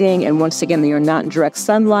propagating. And once again, they are not in direct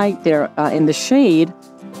sunlight. They're in the shade.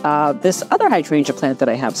 This other hydrangea plant that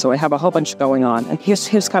I have. So I have a whole bunch going on. And here's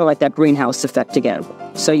kind of like that greenhouse effect again.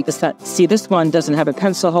 So you can see this one doesn't have a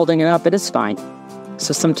pencil holding it up, but it's fine.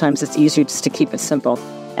 So sometimes it's easier just to keep it simple.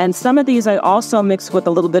 And some of these I also mix with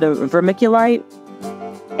a little bit of vermiculite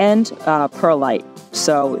and perlite.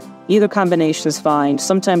 So either combination is fine.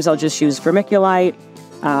 Sometimes I'll just use vermiculite,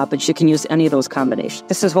 but you can use any of those combinations.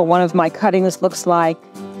 This is what one of my cuttings looks like.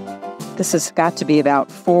 This has got to be about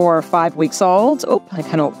 4 or 5 weeks old. Oh, I'm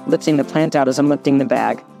kind of lifting the plant out as I'm lifting the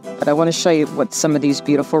bag. But I want to show you what some of these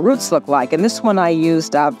beautiful roots look like. And this one I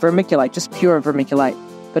used vermiculite, just pure vermiculite.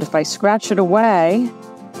 But if I scratch it away,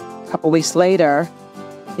 a couple weeks later,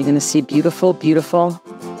 you're going to see beautiful, beautiful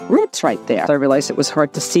roots right there. I realized it was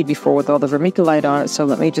hard to see before with all the vermiculite on it, so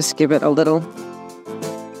let me just give it a little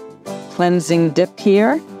cleansing dip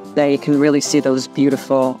here. There you can really see those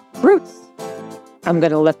beautiful roots. I'm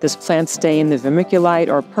going to let this plant stay in the vermiculite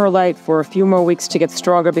or perlite for a few more weeks to get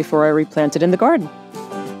stronger before I replant it in the garden.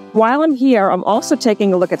 While I'm here, I'm also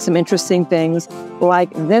taking a look at some interesting things,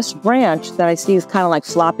 like this branch that I see is kind of like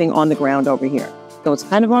flopping on the ground over here. So it's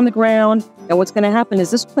kind of on the ground, and what's going to happen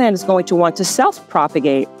is this plant is going to want to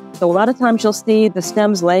self-propagate. So a lot of times you'll see the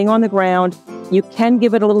stems laying on the ground. You can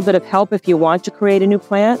give it a little bit of help if you want to create a new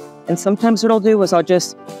plant, and sometimes what I'll do is I'll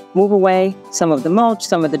just move away some of the mulch,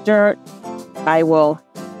 some of the dirt. I will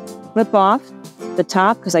flip off the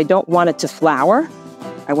top because I don't want it to flower.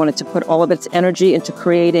 I want it to put all of its energy into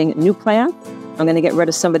creating new plants. I'm going to get rid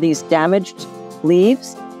of some of these damaged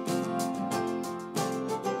leaves.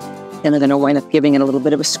 And I'm going to wind up giving it a little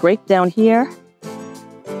bit of a scrape down here.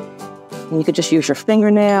 And you could just use your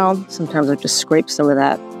fingernail. Sometimes I just scrape some of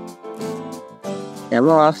that stem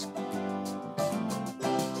off.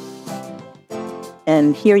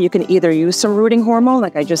 And here you can either use some rooting hormone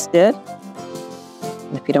like I just did.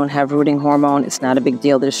 And if you don't have rooting hormone, it's not a big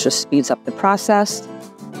deal. This just speeds up the process.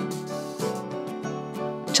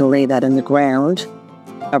 To lay that in the ground,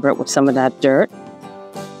 cover it with some of that dirt.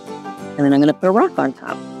 And then I'm going to put a rock on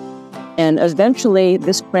top. And eventually,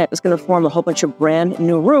 this plant is going to form a whole bunch of brand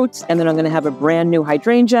new roots, and then I'm going to have a brand new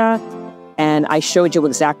hydrangea. And I showed you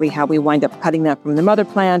exactly how we wind up cutting that from the mother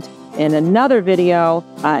plant in another video.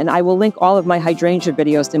 And I will link all of my hydrangea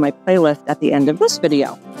videos in my playlist at the end of this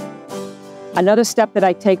video. Another step that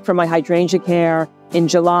I take for my hydrangea care in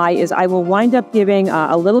July is I will wind up giving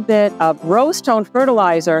a little bit of rose tone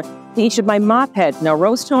fertilizer to each of my mop heads. Now,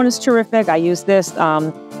 rose tone is terrific. I use this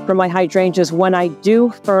for my hydrangeas when I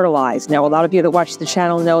do fertilize. Now, a lot of you that watch the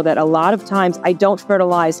channel know that a lot of times I don't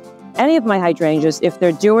fertilize any of my hydrangeas. If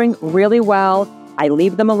they're doing really well, I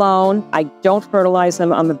leave them alone. I don't fertilize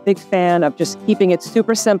them. I'm a big fan of just keeping it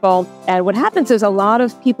super simple. And what happens is a lot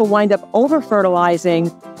of people wind up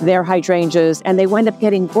over-fertilizing their hydrangeas, and they wind up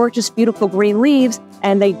getting gorgeous, beautiful green leaves,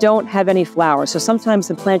 and they don't have any flowers. So sometimes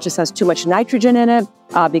the plant just has too much nitrogen in it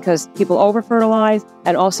because people over-fertilize.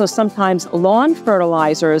 And also sometimes lawn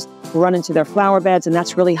fertilizers run into their flower beds, and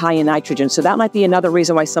that's really high in nitrogen. So that might be another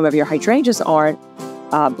reason why some of your hydrangeas aren't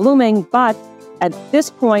blooming. But at this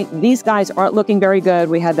point, these guys aren't looking very good.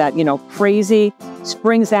 We had that, crazy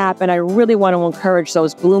spring zap, and I really want to encourage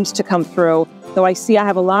those blooms to come through. So I see I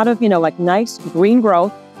have a lot of, nice green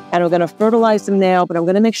growth, and I'm going to fertilize them now, but I'm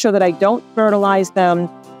going to make sure that I don't fertilize them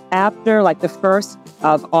after the 1st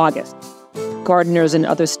of August. Gardeners in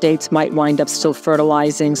other states might wind up still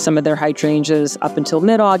fertilizing some of their hydrangeas up until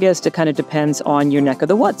mid-August. It kind of depends on your neck of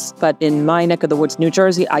the woods. But in my neck of the woods, New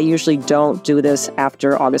Jersey, I usually don't do this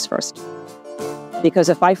after August 1st. Because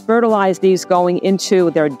if I fertilize these going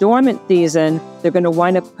into their dormant season, they're going to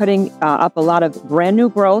wind up putting up a lot of brand new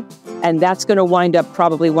growth, and that's going to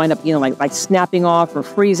probably wind up, like snapping off or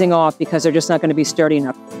freezing off because they're just not going to be sturdy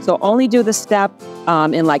enough. So only do the step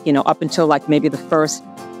in up until maybe the 1st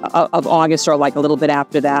of August or a little bit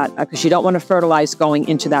after that, because you don't want to fertilize going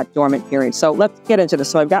into that dormant period. So let's get into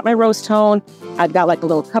this. So I've got my rose tone. I've got a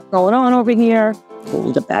little cup going on over here.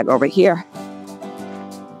 Hold the bag over here.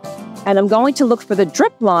 And I'm going to look for the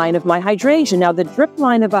drip line of my hydrangea. Now, the drip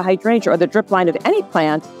line of a hydrangea, or the drip line of any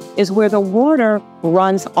plant, is where the water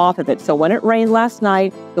runs off of it. So when it rained last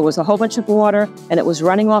night, there was a whole bunch of water, and it was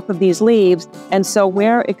running off of these leaves. And so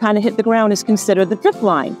where it kind of hit the ground is considered the drip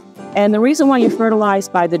line. And the reason why you fertilize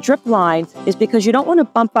by the drip line is because you don't want to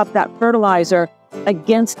bump up that fertilizer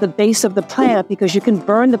against the base of the plant, because you can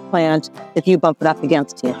burn the plant if you bump it up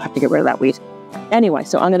against it. I have to get rid of that weed. Anyway,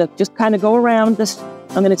 so I'm going to just kind of go around this.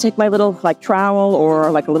 I'm going to take my little trowel or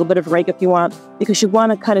a little bit of rake if you want, because you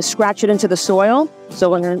want to kind of scratch it into the soil. So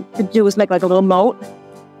what I'm going to do is make a little moat.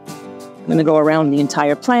 I'm going to go around the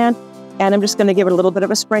entire plant, and I'm just going to give it a little bit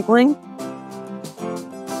of a sprinkling.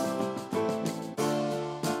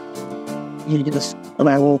 You do this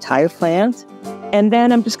around the entire plant. And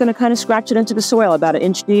then I'm just going to kind of scratch it into the soil about 1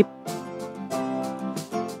 inch deep.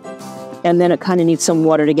 And then it kind of needs some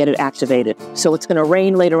water to get it activated. So it's going to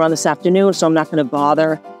rain later on this afternoon, so I'm not going to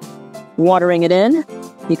bother watering it in,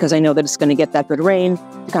 because I know that it's going to get that good rain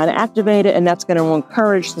to kind of activate it, and that's going to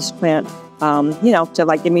encourage this plant,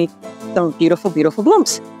 to give me some beautiful, beautiful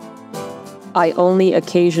blooms. I only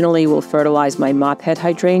occasionally will fertilize my mop head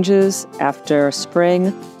hydrangeas after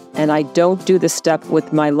spring, and I don't do this step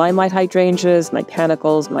with my limelight hydrangeas, my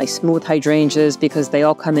panicles, my smooth hydrangeas, because they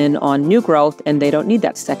all come in on new growth and they don't need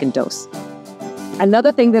that second dose.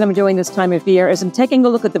 Another thing that I'm doing this time of year is I'm taking a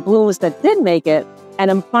look at the blooms that did make it,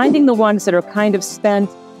 and I'm finding the ones that are kind of spent,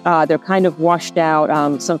 they're kind of washed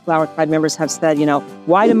out. Some Flower Tribe members have said,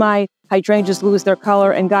 why do my hydrangeas lose their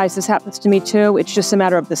color? And guys, this happens to me too. It's just a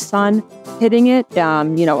matter of the sun hitting it. A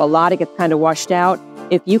lot of it gets kind of washed out.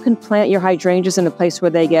 if you can plant your hydrangeas in a place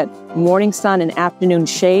where they get morning sun and afternoon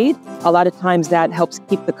shade, a lot of times that helps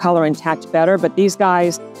keep the color intact better. But these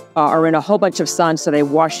guys are in a whole bunch of sun, so they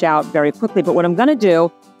wash out very quickly. But what I'm going to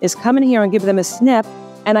do is come in here and give them a snip,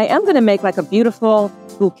 and I am going to make like a beautiful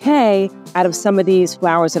bouquet out of some of these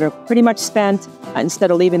flowers that are pretty much spent,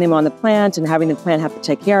 instead of leaving them on the plant and having the plant have to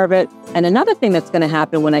take care of it. And another thing that's going to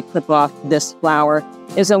happen when I clip off this flower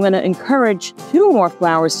is I'm going to encourage 2 more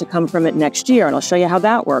flowers to come from it next year, and I'll show you how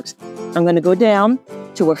that works. I'm going to go down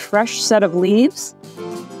to a fresh set of leaves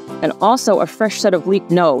and also a fresh set of leaf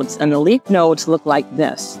nodes, and the leaf nodes look like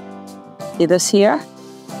this. See this here?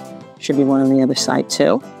 Should be one on the other side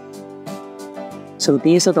too. So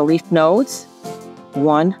these are the leaf nodes.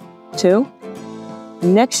 1, 2.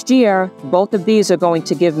 Next year, both of these are going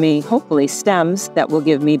to give me, hopefully, stems that will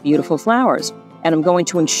give me beautiful flowers. And I'm going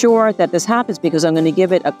to ensure that this happens because I'm going to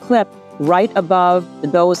give it a clip right above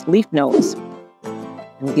those leaf nodes.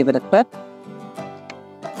 And give it a clip.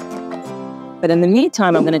 But in the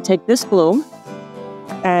meantime, I'm going to take this bloom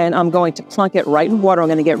and I'm going to plunk it right in water. I'm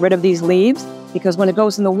going to get rid of these leaves because when it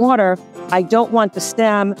goes in the water, I don't want the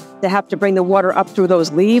stem to have to bring the water up through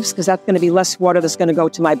those leaves because that's going to be less water that's going to go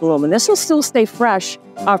to my bloom. And this will still stay fresh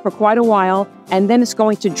for quite a while. And then it's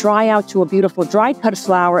going to dry out to a beautiful dry cut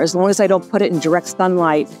flower as long as I don't put it in direct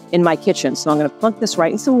sunlight in my kitchen. So I'm going to plunk this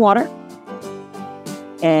right in some water.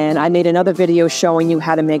 And I made another video showing you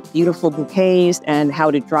how to make beautiful bouquets and how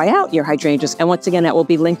to dry out your hydrangeas. And once again, that will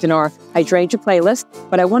be linked in our hydrangea playlist.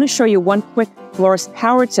 But I want to show you one quick florist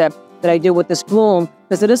power tip that I do with this bloom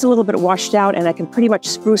because it is a little bit washed out and I can pretty much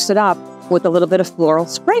spruce it up with a little bit of floral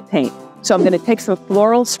spray paint. So I'm going to take some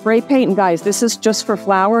floral spray paint, and guys, this is just for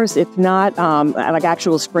flowers. It's not like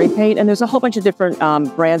actual spray paint. And there's a whole bunch of different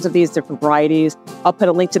brands of these, different varieties. I'll put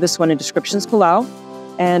a link to this one in descriptions below.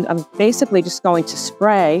 And I'm basically just going to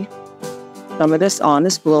spray some of this on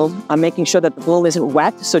this bloom. I'm making sure that the bloom isn't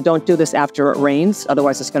wet, so don't do this after it rains.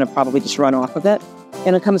 Otherwise, it's going to probably just run off of it.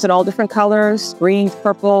 And it comes in all different colors, greens,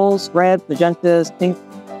 purples, reds, magentas, pink,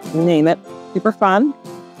 you name it. Super fun.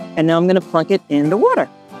 And now I'm going to plunk it in the water.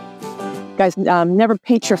 Guys, never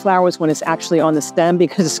paint your flowers when it's actually on the stem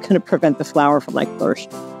because it's going to prevent the flower from like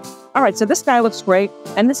flourishing. All right, so this guy looks great.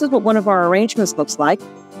 And this is what one of our arrangements looks like.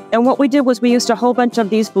 And what we did was we used a whole bunch of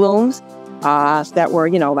these blooms that were,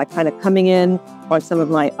 you know, like kind of coming in on some of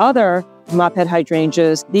my other mophead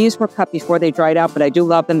hydrangeas. These were cut before they dried out, but I do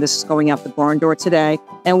love them. This is going out the barn door today.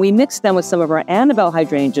 And we mixed them with some of our Annabelle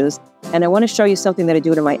hydrangeas. And I want to show you something that I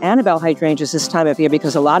do to my Annabelle hydrangeas this time of year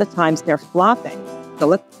because a lot of times they're flopping. So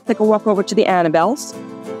let's take a walk over to the Annabelles.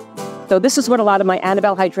 So this is what a lot of my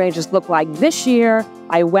Annabelle hydrangeas look like. This year,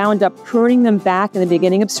 I wound up pruning them back in the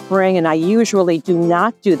beginning of spring, and I usually do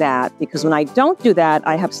not do that because when I don't do that,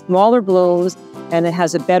 I have smaller blooms and it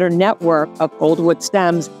has a better network of old wood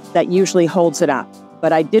stems that usually holds it up.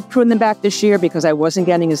 But I did prune them back this year because I wasn't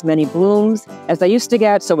getting as many blooms as I used to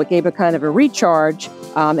get, so it gave it kind of a recharge,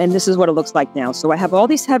 and this is what it looks like now. So I have all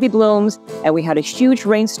these heavy blooms, and we had a huge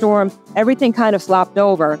rainstorm. Everything kind of flopped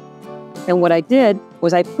over, and what I did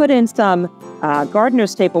was I put in some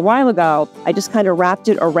gardener's tape a while ago. I just kind of wrapped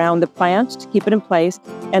it around the plant to keep it in place,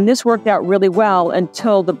 and this worked out really well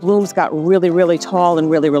until the blooms got really, really tall and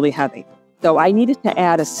really, really heavy. So I needed to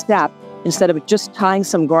add a step. Instead of just tying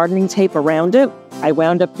some gardening tape around it, I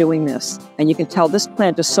wound up doing this. And you can tell this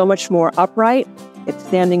plant is so much more upright. It's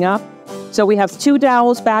standing up. So we have 2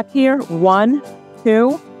 dowels back here, 1,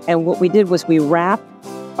 2, and what we did was we wrapped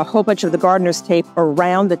a whole bunch of the gardener's tape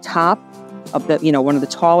around the top of the, one of the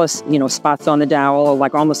tallest, spots on the dowel, or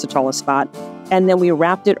like almost the tallest spot. And then we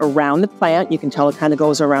wrapped it around the plant. You can tell it kind of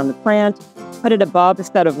goes around the plant. Put it above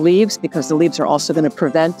instead of leaves because the leaves are also going to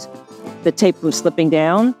prevent the tape from slipping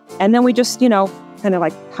down. And then we just, kind of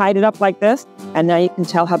like tied it up like this. And now you can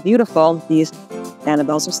tell how beautiful these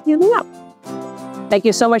Annabelles are standing up. Thank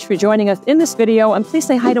you so much for joining us in this video. And please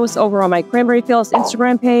say hi to us over on my Cranberry Fields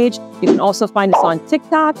Instagram page. You can also find us on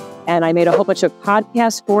TikTok. And I made a whole bunch of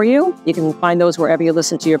podcasts for you. You can find those wherever you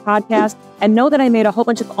listen to your podcast. And know that I made a whole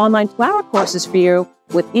bunch of online flower courses for you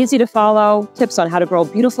with easy to follow tips on how to grow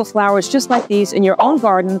beautiful flowers just like these in your own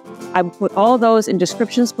garden. I will put all of those in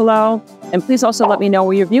descriptions below. And please also let me know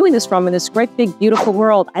where you're viewing this from in this great, big, beautiful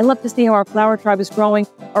world. I love to see how our flower tribe is growing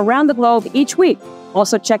around the globe each week.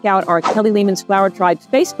 Also check out our Kelly Lehman's Flower Tribe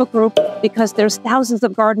Facebook group because there's thousands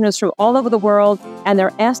of gardeners from all over the world and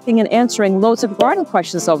they're asking and answering loads of garden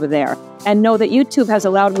questions over there. And know that YouTube has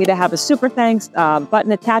allowed me to have a super thanks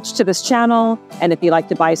button attached to this channel. And if you'd like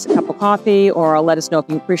to buy us a cup of coffee or let us know if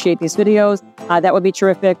you appreciate these videos, that would be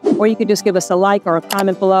terrific. Or you could just give us a like or a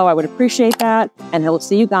comment below. I would appreciate that. And I will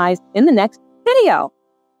see you guys in the next video.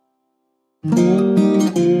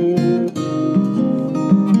 you.